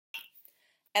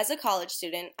As a college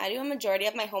student, I do a majority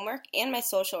of my homework and my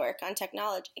social work on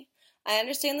technology. I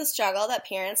understand the struggle that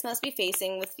parents must be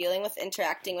facing with dealing with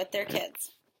interacting with their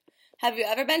kids. Have you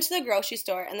ever been to the grocery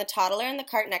store and the toddler in the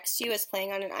cart next to you is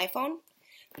playing on an iPhone?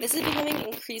 This is becoming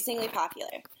increasingly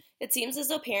popular. It seems as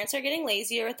though parents are getting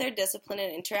lazier with their discipline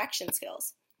and interaction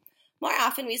skills. More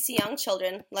often, we see young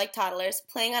children, like toddlers,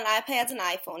 playing on iPads and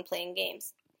iPhone playing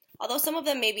games. Although some of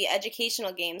them may be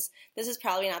educational games, this is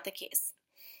probably not the case.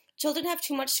 Children have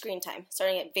too much screen time,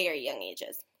 starting at very young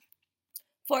ages.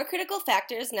 4 critical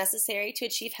factors necessary to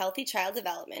achieve healthy child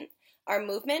development are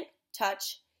movement,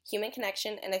 touch, human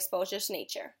connection, and exposure to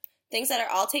nature, things that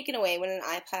are all taken away when an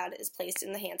iPad is placed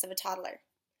in the hands of a toddler.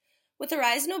 With a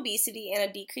rise in obesity and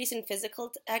a decrease in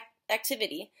physical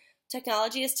activity,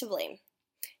 technology is to blame.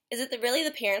 Is it really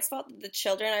the parents' fault that the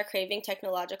children are craving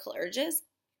technological urges?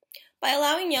 By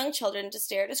allowing young children to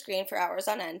stare at a screen for hours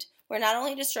on end, we're not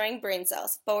only destroying brain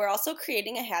cells, but we're also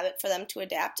creating a habit for them to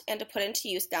adapt and to put into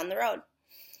use down the road.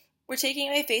 We're taking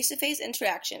away face-to-face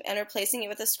interaction and replacing it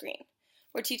with a screen.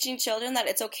 We're teaching children that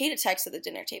it's okay to text at the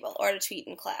dinner table or to tweet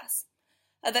in class.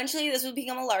 Eventually, this will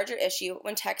become a larger issue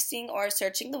when texting or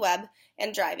searching the web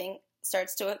and driving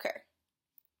starts to occur.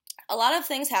 A lot of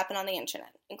things happen on the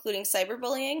internet, including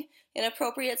cyberbullying,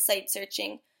 inappropriate site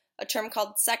searching, a term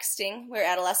called sexting, where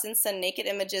adolescents send naked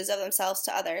images of themselves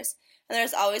to others, and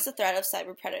there's always the threat of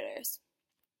cyber predators.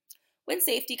 When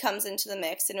safety comes into the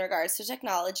mix in regards to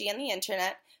technology and the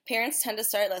internet, parents tend to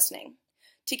start listening.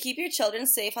 To keep your children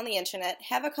safe on the internet,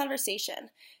 have a conversation.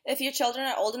 If your children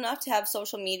are old enough to have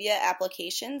social media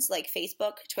applications like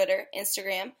Facebook, Twitter,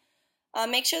 Instagram,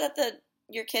 make sure that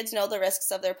your kids know the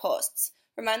risks of their posts.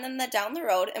 Remind them that down the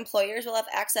road, employers will have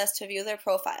access to view their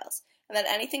profiles, and that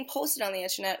anything posted on the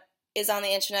internet is on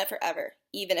the internet forever,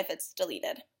 even if it's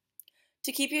deleted.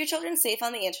 To keep your children safe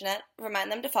on the internet,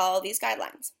 remind them to follow these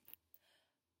guidelines.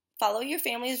 Follow your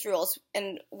family's rules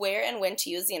and where and when to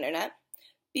use the internet.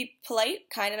 Be polite,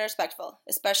 kind, and respectful,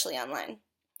 especially online.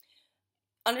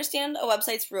 Understand a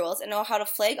website's rules and know how to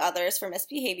flag others for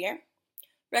misbehavior.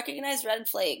 Recognize red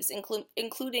flags,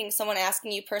 including someone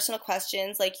asking you personal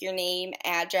questions like your name,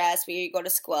 address, where you go to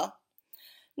school.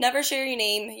 Never share your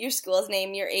name, your school's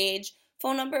name, your age,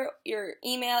 phone number, your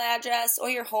email address, or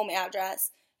your home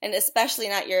address, and especially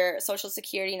not your social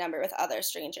security number with other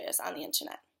strangers on the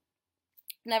internet.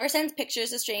 Never send pictures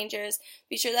to strangers.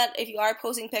 Be sure that if you are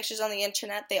posting pictures on the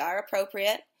internet, they are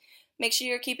appropriate. Make sure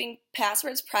you're keeping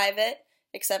passwords private,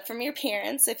 except from your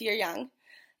parents if you're young.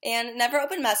 And never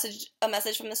open a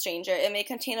message from a stranger. It may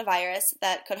contain a virus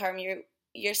that could harm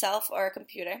yourself or a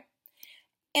computer.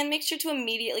 And make sure to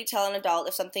immediately tell an adult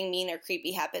if something mean or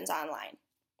creepy happens online.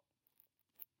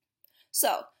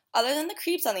 So, other than the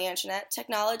creeps on the internet,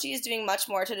 technology is doing much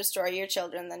more to destroy your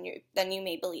children than you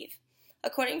may believe.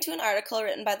 According to an article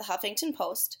written by the Huffington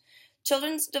Post,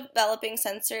 children's developing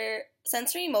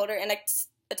sensory motor and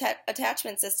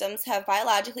attachment systems have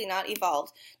biologically not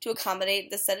evolved to accommodate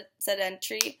the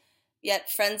sedentary, yet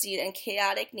frenzied and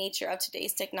chaotic nature of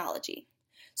today's technology.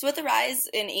 So with the rise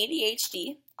in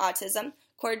ADHD, autism,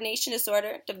 coordination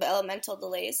disorder, developmental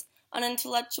delays,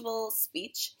 unintelligible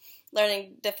speech,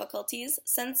 learning difficulties,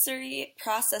 sensory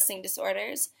processing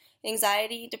disorders,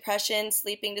 anxiety, depression,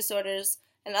 sleeping disorders,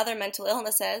 and other mental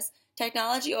illnesses,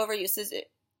 technology overuse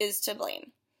is to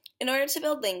blame. In order to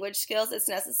build language skills, it's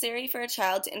necessary for a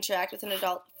child to interact with an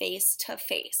adult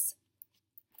face-to-face.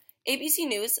 ABC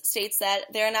News states that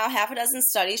there are now half a dozen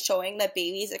studies showing that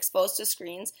babies exposed to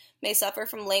screens may suffer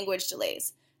from language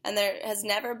delays, and there has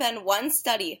never been one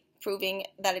study proving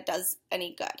that it does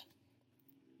any good.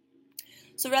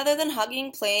 So rather than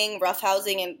hugging, playing,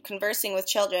 roughhousing, and conversing with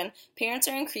children, parents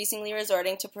are increasingly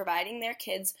resorting to providing their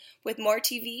kids with more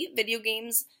TV, video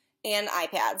games, and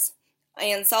iPads,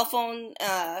 and cell phone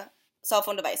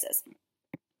devices.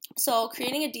 So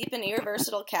creating a deep and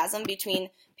irreversible chasm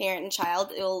between parent and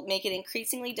child, it will make it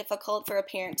increasingly difficult for a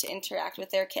parent to interact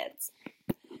with their kids.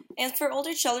 And for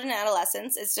older children and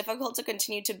adolescents, it's difficult to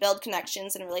continue to build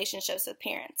connections and relationships with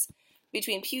parents.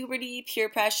 Between puberty, peer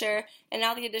pressure, and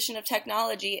now the addition of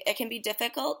technology, it can be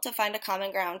difficult to find a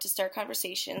common ground to start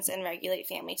conversations and regulate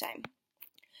family time.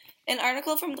 An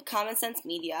article from the Common Sense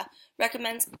Media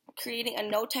recommends creating a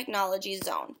no technology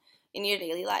zone in your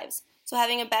daily lives. So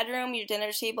having a bedroom, your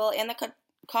dinner table, and the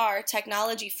car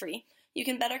technology free, you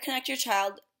can better connect your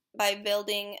child by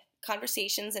building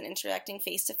conversations and interacting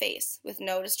face to face with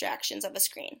no distractions of a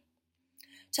screen.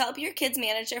 To help your kids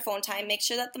manage their phone time, make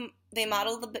sure that they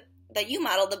model that you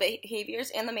model the behaviors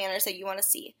and the manners that you want to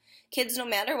see. Kids, no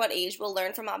matter what age, will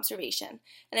learn from observation,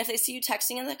 and if they see you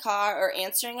texting in the car or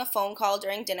answering a phone call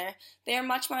during dinner, they are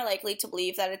much more likely to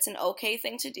believe that it's an okay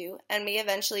thing to do and may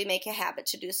eventually make a habit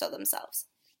to do so themselves.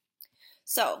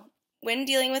 So, when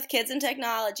dealing with kids and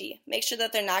technology, make sure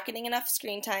that they're not getting enough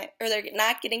screen time, or they're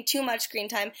not getting too much screen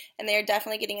time, and they are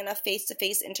definitely getting enough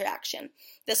face-to-face interaction.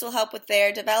 This will help with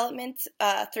their development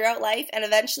throughout life and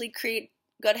eventually create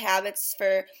good habits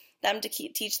for them to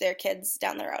teach their kids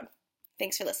down the road.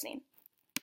 Thanks for listening.